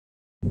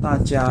大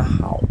家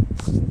好，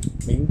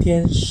明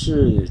天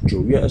是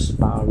9月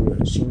28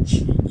日，星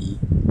期一，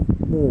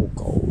木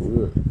狗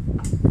日。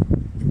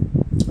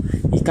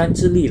以干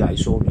支历来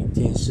说，明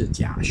天是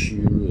甲戌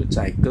日，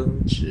在庚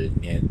子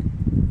年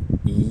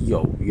乙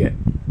酉月。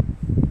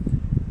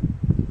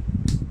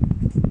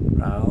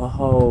然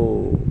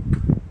后，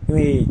因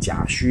为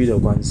甲戌的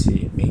关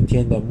系，明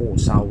天的木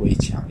稍微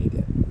强一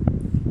点。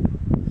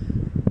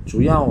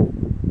主要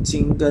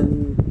金跟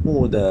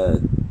木的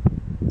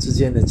之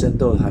间的争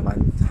斗还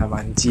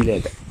蛮激烈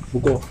的，不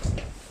过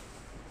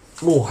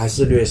木还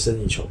是略胜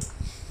一筹。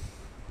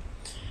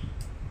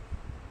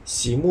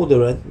喜木的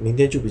人明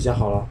天就比较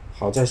好了，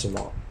好在什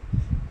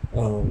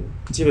么？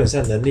基本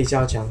上能力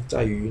加强，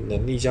在于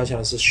能力加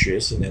强是学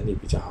习能力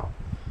比较好，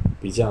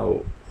比较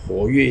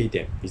活跃一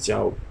点，比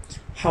较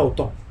好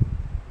动，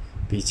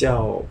比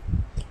较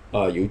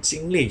有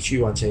精力去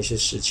完成一些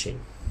事情。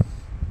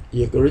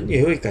有个人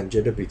也会感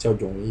觉到比较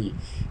容易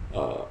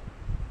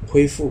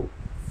恢复，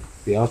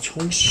比较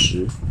充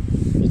实，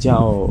比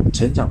较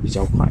成长比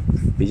较快，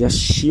比较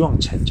希望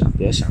成长，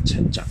比较想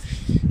成长，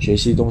学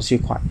习东西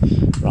快。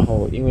然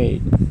后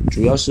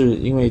主要是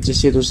因为这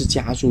些都是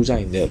加注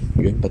在你的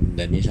原本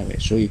能力上面，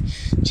所以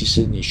其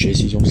实你学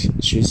习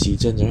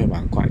真的会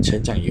蛮快，成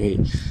长也会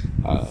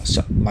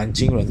蛮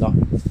惊人的哦。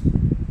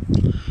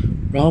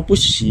然后不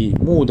喜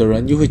木的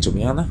人又会怎么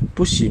样呢？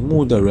不喜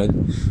木的人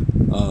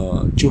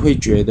就会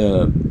觉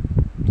得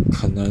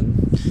可能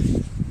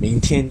明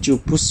天就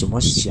不怎么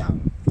想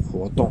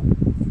活动，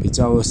比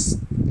较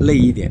累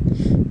一点，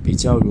比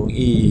较容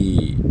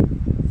易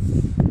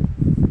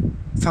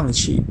放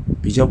弃，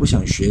比较不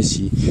想学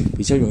习，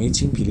比较容易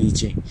精疲力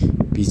尽，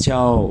比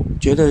较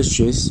觉得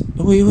学习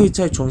会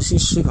再重新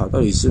思考到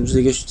底是不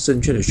是一个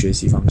正确的学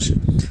习方式。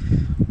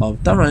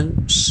当然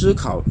思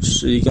考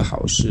是一个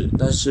好事，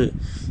但是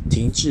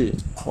停滞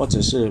或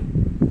者是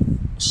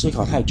思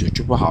考太久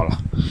就不好了。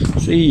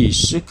所以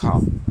思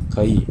考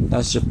可以，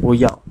但是不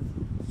要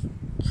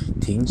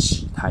停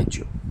止太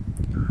久。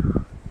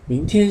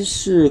明天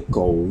是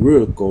狗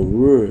日，狗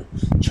日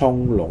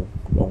冲龙。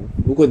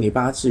如果你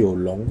八字有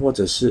龙，或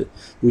者是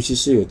尤其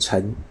是有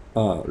辰，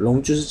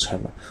龙就是辰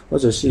嘛，或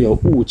者是有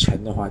戊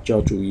辰的话，就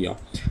要注意哦。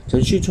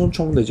辰戌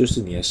冲的就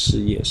是你的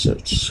事业，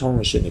冲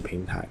的是你的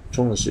平台，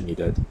冲的是你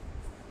的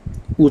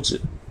物质。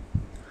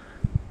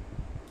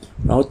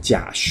然后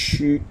甲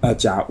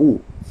戊，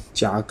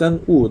甲跟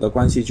戊的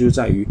关系就是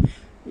在于，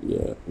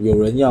有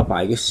人要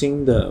把一个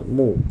新的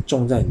木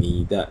种在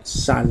你的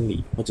山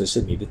里或者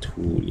是你的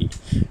土里，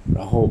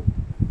然后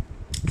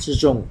是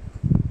种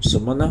什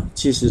么呢？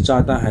其实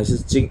炸弹还是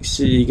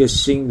一个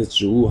新的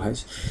植物，还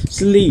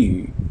是利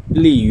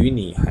于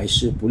你，还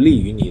是不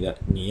利于你的？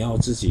你要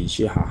自己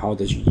去好好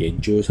的去研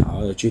究，好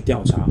好的去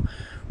调查。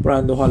不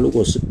然的话，如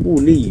果是不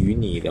利于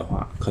你的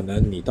话，可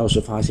能你到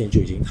时发现就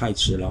已经太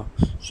迟了。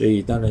所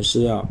以当然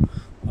是要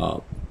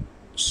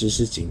时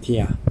时警惕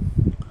啊。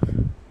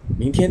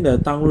明天的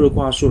当日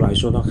卦数来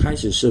说呢，开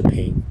始是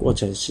平，过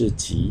程是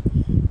吉，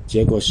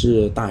结果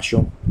是大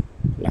凶，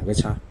两个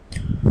差。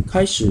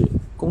开始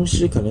公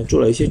司可能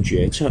做了一些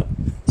决策、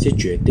一些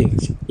决定，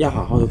要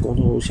好好的沟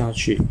通下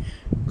去。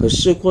可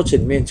是过程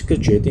里面这个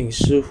决定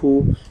似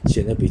乎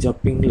显得比较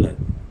冰冷、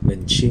冷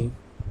清，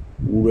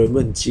无人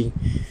问津。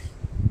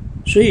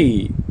所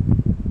以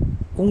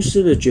公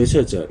司的决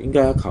策者应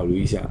该要考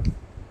虑一下，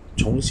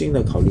重新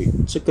的考虑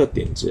这个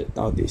点子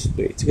到底是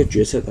对，这个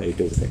决策到底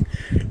对不对。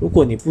如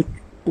果你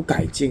不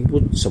改进，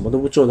什么都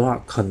不做的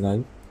话，可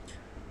能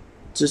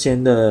之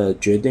前的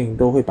决定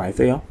都会白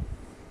费哦。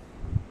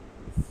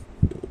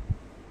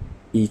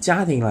以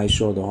家庭来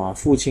说的话，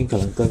父亲可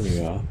能跟女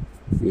儿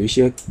有一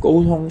些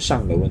沟通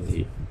上的问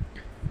题。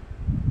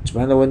怎么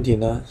样的问题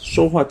呢？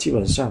说话基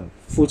本上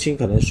父亲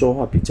可能说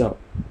话比较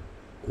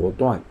果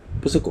断，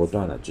不是果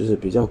断了，就是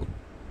比较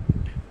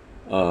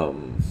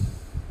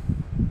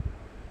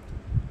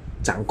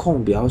掌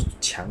控比较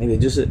强一点，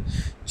就是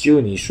只有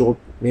你说，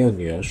没有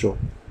女儿说。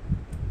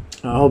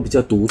然后比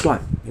较独断，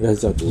应该是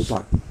叫独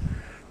断。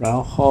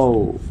然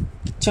后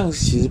这样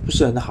其实不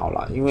是很好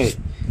啦，因为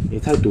你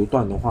太独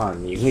断的话，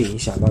你会影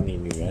响到你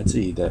女儿自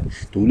己的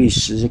独立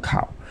思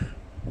考，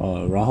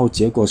然后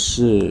结果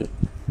是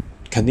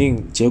肯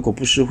定结果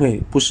不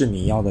是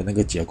你要的那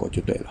个结果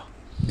就对了。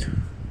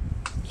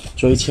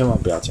所以千万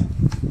不要这样，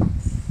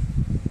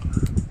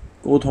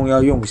沟通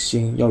要用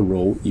心，要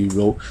以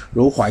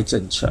柔怀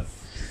政策。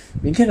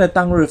明天的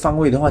当日方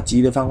位的话，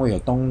吉的方位有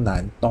东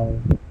南、东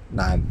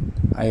南，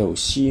还有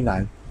西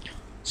南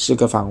4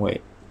个方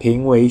位，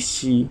平为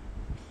西。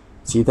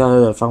吉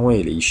的方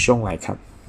位以凶来看。